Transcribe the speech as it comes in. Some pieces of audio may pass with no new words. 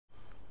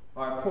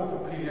Hi, Paul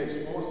from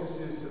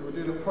PDHsports. We're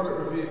doing a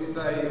product review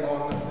today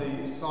on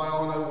the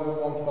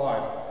Cyano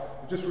 115.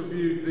 We've just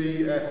reviewed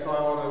the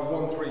Cyano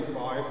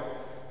 135.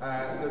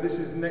 So this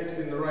is next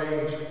in the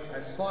range,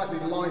 a slightly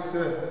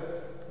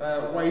lighter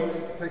weight,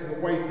 taking the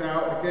weight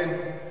out. Again,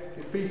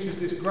 it features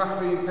this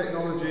graphene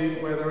technology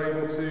where they're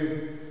able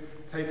to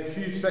take a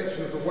huge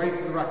section of the weight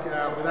of the racket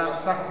out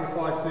without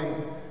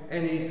sacrificing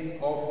any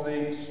of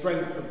the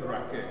strength of the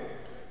racket.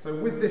 So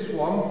with this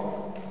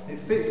one, it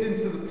fits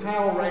into the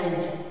power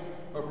range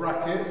of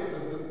rackets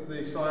as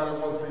the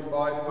Cyano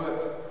 135,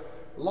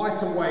 but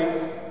lighter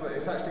weight, but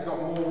it's actually got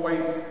more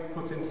weight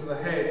put into the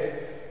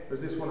head,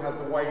 whereas this one had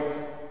the weight,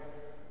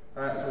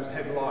 so it's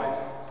head light.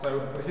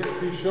 So we hit a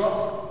few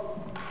shots.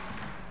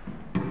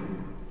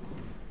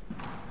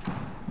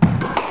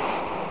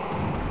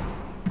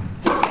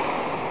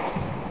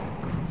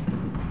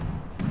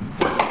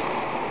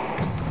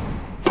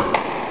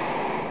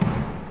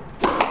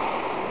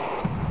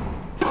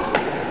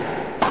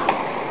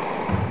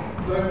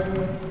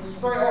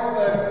 Straight off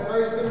there,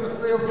 very similar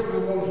feel to the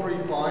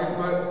 135,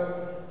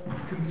 but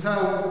you can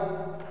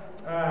tell,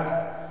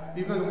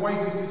 even though the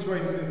weight is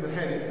situated into the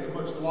head, it's a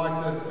much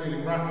lighter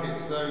feeling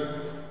racket,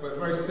 but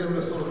very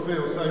similar sort of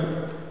feel.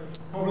 So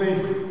probably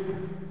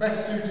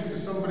best suited to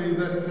somebody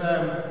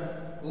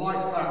that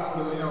likes that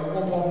sort of,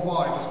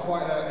 115,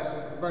 it's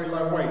it's a very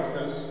low weight,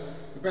 so it's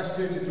best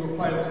suited to a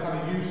player that's kind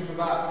of used to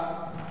that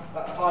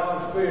type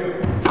of feel.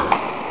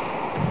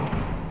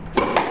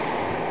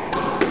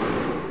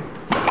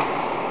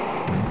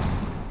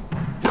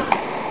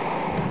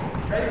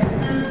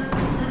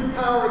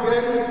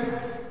 Again,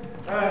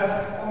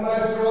 on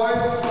those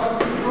drives, like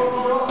a drop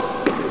shot.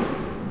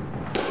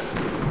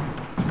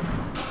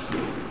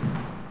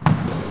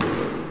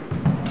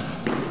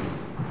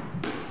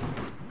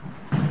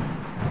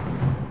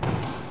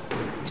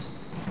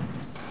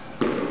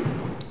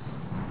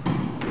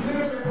 A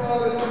little bit more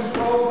less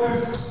control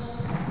because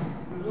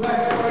there's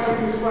less weight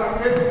in this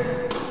racket.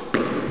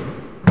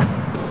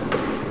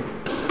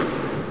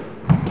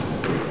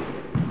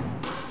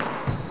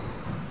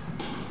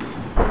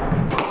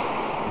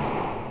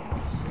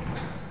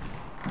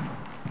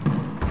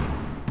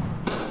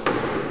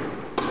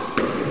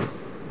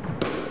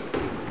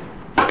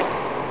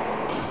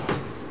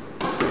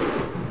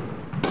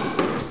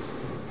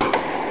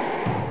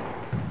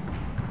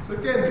 So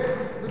again,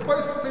 they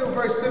both feel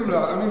very similar.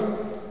 I mean,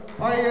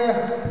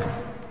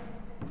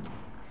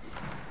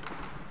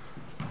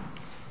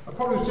 I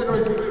probably was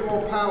generating a bit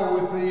more power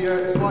with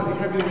the slightly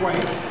heavier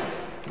weight,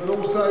 but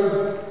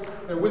also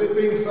with it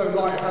being so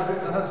light, it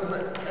has some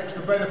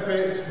extra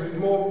benefits. With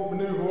more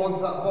manoeuvre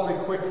onto that volley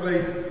quickly.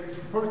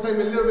 It'll probably take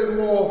me a little bit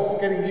more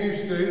getting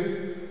used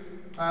to.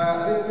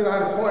 I didn't feel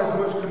I had quite as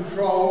much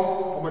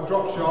control on my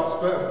drop shots,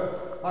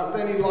 but like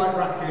with any light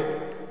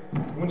racket,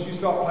 once you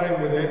start playing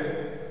with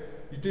it,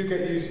 you do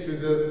get used to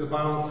the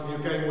balance and your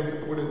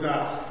game would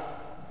adapt.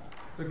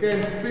 So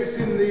again, fits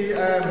in the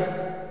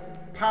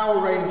power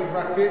range of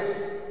rackets.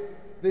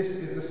 This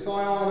is the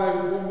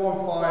Cyano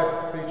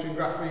 115 featuring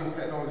graphene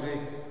technology,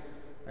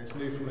 and it's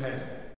new from Head.